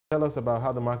Tell us about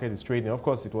how the market is trading. Of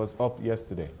course, it was up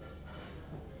yesterday.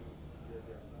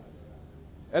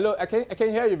 Hello, I can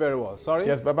hear you very well. Sorry.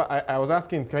 Yes, Baba, I was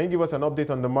asking, can you give us an update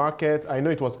on the market? I know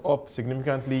it was up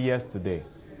significantly yesterday.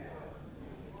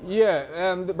 Yeah,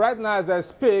 and right now as I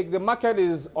speak, the market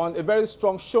is on a very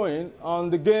strong showing on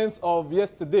the gains of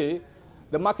yesterday.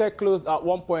 The market closed at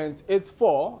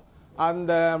 1.84, and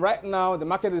right now the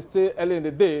market is still early in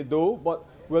the day though, but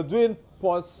we're doing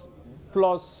plus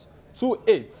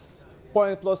 2.8,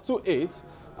 plus 2.8,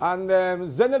 and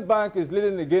Zenith Bank is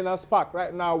leading the gainers pack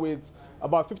right now with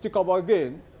about 50 kobo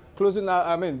gain, closing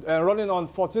running on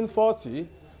 1440,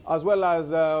 as well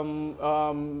as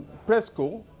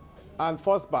Presco and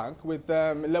First Bank with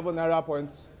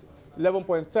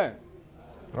 11.10.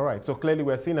 All right, so clearly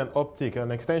we're seeing an uptick,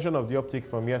 an extension of the uptick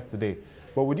from yesterday.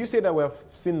 But would you say that we have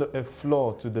seen a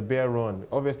floor to the bear run?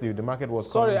 Obviously, the market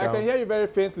was coming down. Sorry, I can hear you very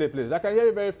faintly, please. I can hear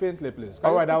you very faintly, please.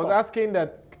 All right, I was asking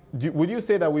that, would you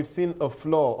say that we've seen a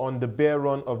floor on the bear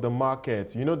run of the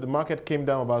market? You know, the market came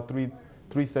down about three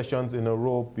sessions in a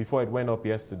row before it went up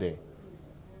yesterday.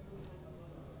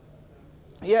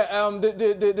 Yeah,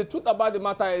 the truth about the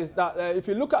matter is that if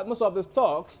you look at most of the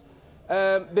stocks,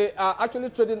 they are actually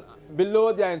trading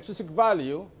below their intrinsic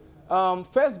value.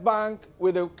 First Bank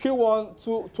with a Q1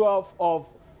 12 of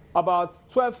about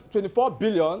 24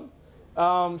 billion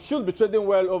should be trading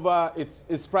well over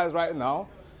its price right now.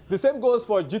 The same goes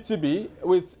for GTB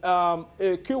with a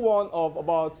Q1 of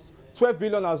about 12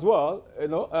 billion as well, you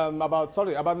know,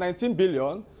 about 19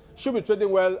 billion, should be trading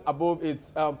well above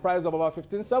its price of about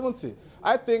 1570.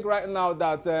 I think right now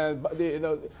that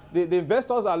the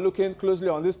investors are looking closely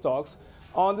on these stocks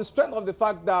on the strength of the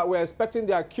fact that we're expecting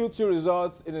their Q2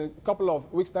 results in a couple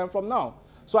of weeks' time from now.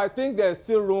 So I think there's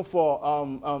still room for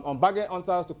bargain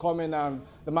hunters to come in and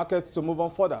the market to move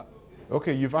on further.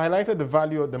 Okay, you've highlighted the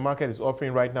value the market is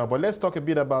offering right now, but let's talk a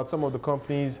bit about some of the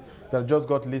companies that just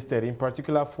got listed, in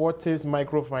particular Fortis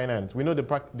Microfinance. We know the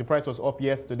price was up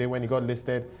yesterday when it got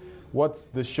listed. What's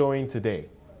the showing today?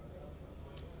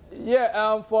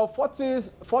 Yeah, for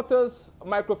Fortis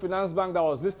Microfinance Bank that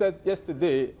was listed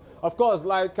yesterday, of course,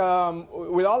 like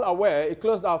we're all aware, it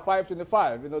closed at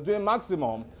 525, you know, doing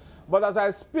maximum. But as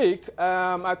I speak,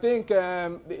 I think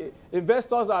the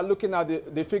investors are looking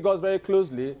at the figures very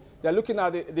closely. They're looking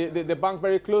at the bank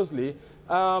very closely.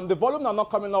 The volume are not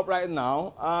coming up right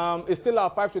now. It's still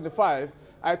at 525.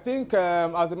 I think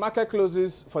as the market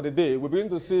closes for the day, we're beginning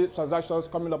to see transactions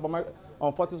coming up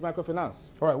on Fortis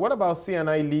Microfinance. All right, what about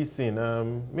C&I leasing?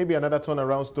 Maybe another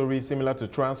turnaround story similar to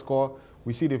Transcore.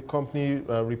 We see the company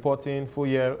reporting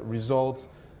full-year results.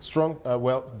 Strong,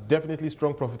 well, definitely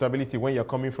strong profitability when you're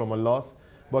coming from a loss.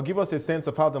 But give us a sense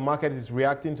of how the market is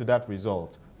reacting to that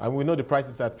result. And we know the price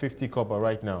is at 50 copper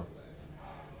right now.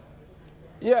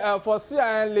 Yeah, for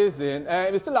C&I leasing,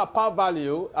 it's still at par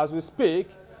value as we speak.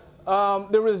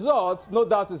 The result, no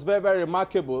doubt, is very, very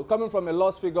remarkable, coming from a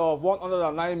loss figure of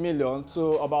 109 million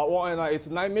to about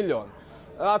 189 million.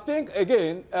 And I think,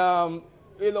 again,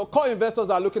 you know, core investors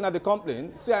are looking at the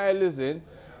company, C&I leasing.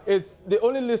 It's the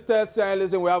only listed C&I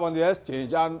leasing we have on the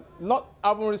exchange, and not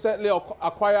having recently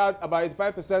acquired about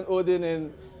 85% holding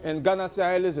in Ghana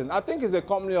C&I leasing. I think it's a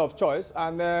company of choice,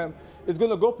 and it's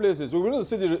going to go places. We're going to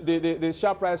see the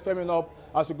share price firming up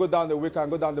as we go down the week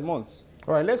and go down the months.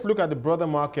 All right, let's look at the broader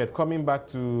market, coming back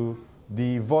to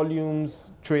the volumes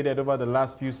traded over the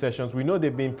last few sessions. We know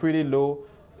they've been pretty low.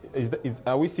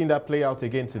 Are we seeing that play out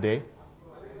again today?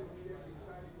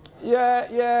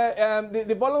 Yeah,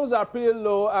 the volumes are pretty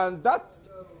low, and that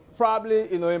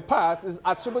probably, you know, in part is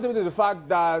attributable to the fact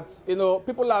that, you know,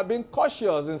 people are being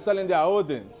cautious in selling their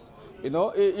holdings. You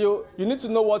know, you need to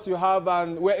know what you have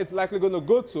and where it's likely going to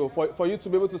go to for you to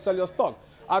be able to sell your stock.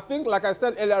 I think, like I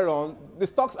said earlier on, the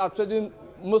stocks are trading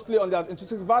mostly on their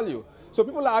intrinsic value. So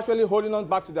people are actually holding on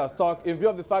back to their stock in view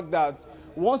of the fact that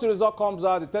once the result comes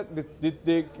out,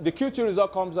 the Q2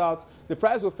 result comes out, the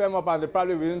price will firm up and they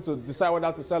probably will need to decide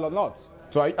whether to sell or not.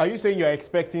 So are you saying you're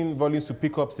expecting volumes to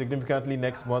pick up significantly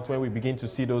next month when we begin to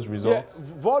see those results?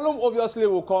 Yeah, volume obviously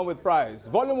will come with price.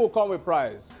 Volume will come with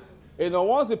price. You know,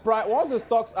 once the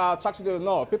stocks are attractive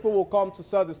enough, people will come to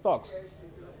sell the stocks.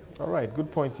 All right,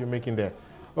 good point you're making there.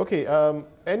 Okay,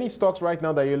 any stocks right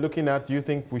now that you're looking at, do you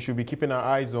think we should be keeping our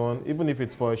eyes on, even if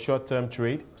it's for a short-term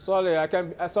trade? Sorry, I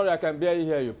can barely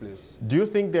hear you, please. Do you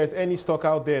think there's any stock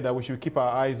out there that we should keep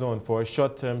our eyes on for a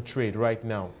short-term trade right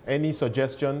now? Any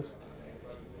suggestions?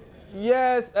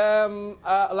 Yes,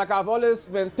 like I've always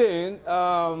maintained,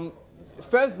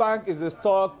 First Bank is a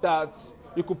stock that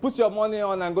you could put your money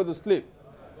on and go to sleep.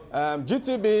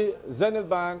 GTB, Zenith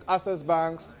Bank, Access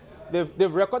Banks,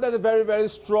 they've recorded a very, very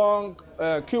strong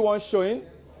Q1 showing.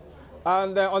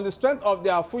 And on the strength of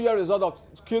their full year result of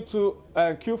Q2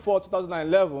 and Q4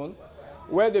 2011,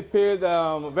 where they paid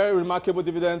very remarkable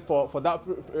dividend for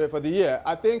the year,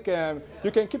 I think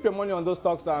you can keep your money on those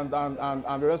stocks and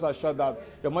be rest assured that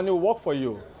your money will work for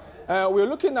you. We're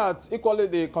looking at equally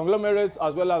the conglomerates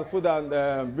as well as food and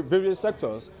various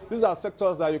sectors. These are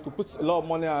sectors that you could put a lot of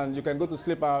money and you can go to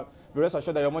sleep and be rest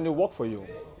assured that your money will work for you.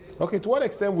 Okay, to what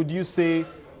extent would you say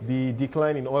the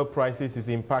decline in oil prices is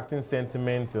impacting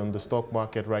sentiment on the stock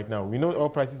market right now? We know oil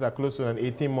prices are close to an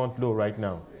 18-month low right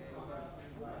now.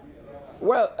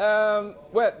 Well,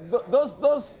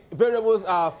 those variables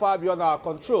are far beyond our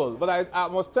control. But I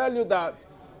must tell you that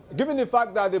given the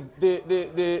fact that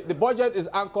the budget is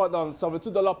anchored on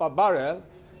 $72 per barrel,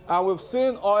 and we've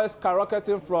seen oil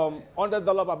skyrocketing from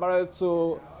 $100 per barrel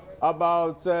to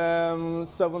about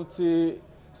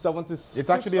 76. It's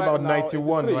actually right about now,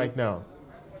 91 83. right now.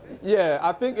 Yeah,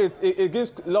 I think it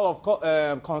gives a lot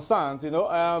of concerns. You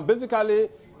know, basically,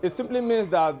 it simply means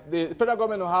that the federal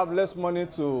government will have less money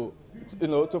to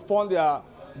fund their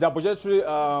budgetary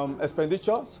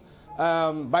expenditures.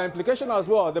 By implication as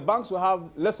well, the banks will have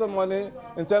lesser money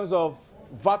in terms of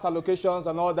VAT allocations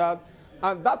and all that,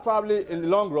 and that probably in the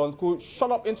long run could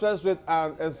shut up interest rate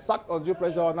and exert undue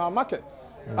pressure on our market.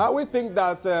 We think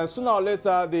that sooner or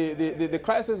later the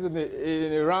crisis in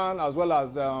Iran as well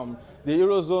as the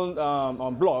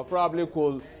Eurozone bloc probably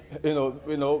could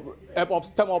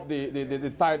stem up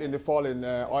the tide in the fall in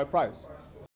oil price.